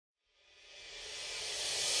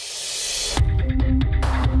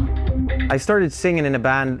I started singing in a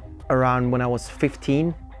band around when I was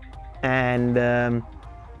 15, and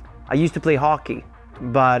I used to play hockey,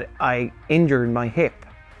 but I injured my hip.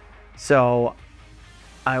 So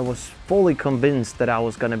I was fully convinced that I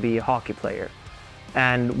was going to be a hockey player.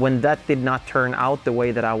 And when that did not turn out the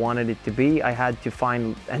way that I wanted it to be, I had to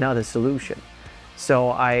find another solution.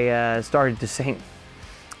 So I started to sing.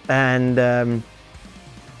 And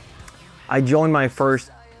I joined my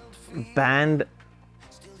first band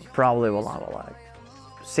probably when I was like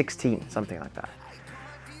 16, something like that.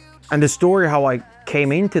 And the story how I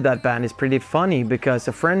came into that band is pretty funny, because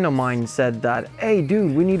a friend of mine said that, "Hey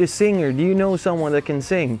dude, we need a singer, do you know someone that can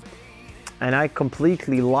sing?" And I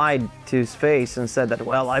completely lied to his face and said that,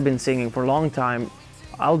 "Well, I've been singing for a long time,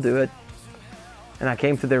 I'll do it." And I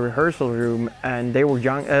came to the rehearsal room, and they were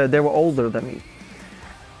young, they were older than me.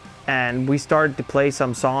 And we started to play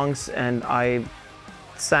some songs, and I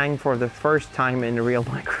sang for the first time in a real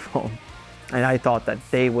microphone. And I thought that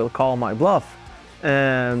they will call my bluff.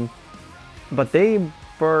 But they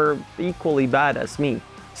were equally bad as me.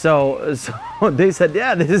 So they said,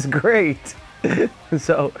 "Yeah, this is great."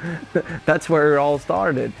 So that's where it all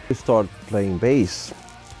started. I started playing bass,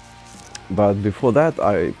 but before that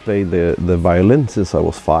I played the violin since I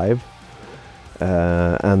was 5.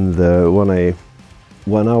 And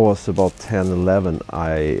when I was about 10, 11,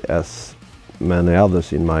 as many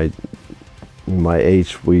others in my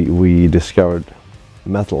age, we discovered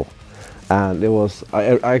metal. And it was,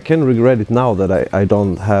 I can regret it now that I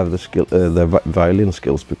don't have the violin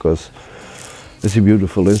skills, because it's a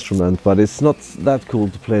beautiful instrument, but it's not that cool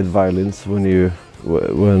to play the violins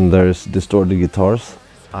when there's distorted guitars.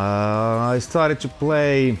 I started to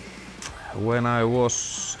play when I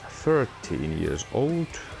was 13 years old,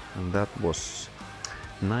 and that was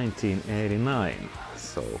 1989,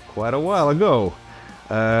 so quite a while ago.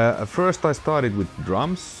 First I started with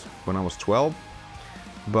drums when I was 12.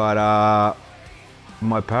 But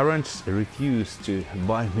my parents refused to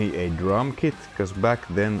buy me a drum kit, because back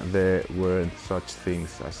then there weren't such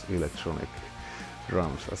things as electronic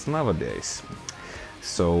drums as nowadays.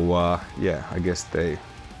 So yeah, I guess they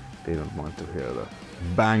didn't want to hear the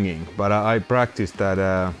banging. But I practiced at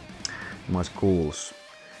my school's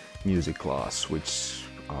music class, which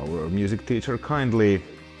our music teacher kindly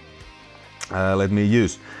let me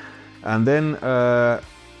use. And then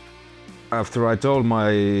after I told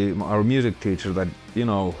our music teacher that, you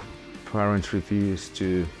know, parents refused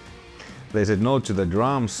to, they said no to the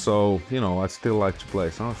drums, so, you know, I'd still like to play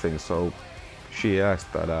something. So she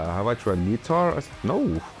asked that, have I tried guitar? I said,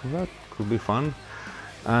 no, that could be fun.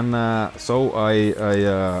 And so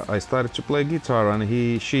I started to play guitar, and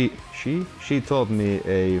she taught me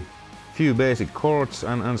a few basic chords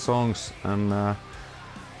and songs, and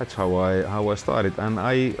that's how I started. And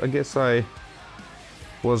I guess I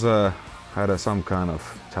was had some kind of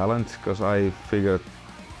talent, because I figured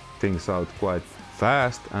things out quite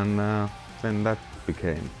fast, and then that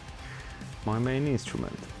became my main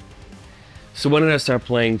instrument. So when did I start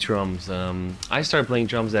playing drums? I started playing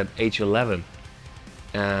drums at age 11,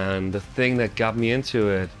 and the thing that got me into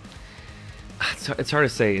it, it's hard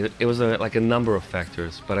to say. It was like a number of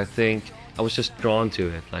factors, but I think I was just drawn to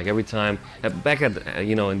it. Like every time, back at,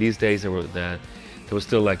 you know, in these days there was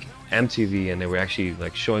still like MTV, and they were actually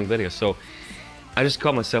like showing videos. So I just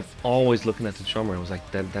caught myself always looking at the drummer. I was like,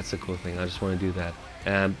 that's a cool thing. I just want to do that.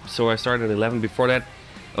 And so I started at 11. Before that,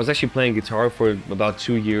 I was actually playing guitar for about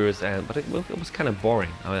 2 years, but it was kind of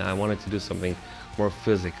boring. I wanted to do something more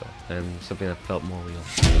physical and something that felt more real.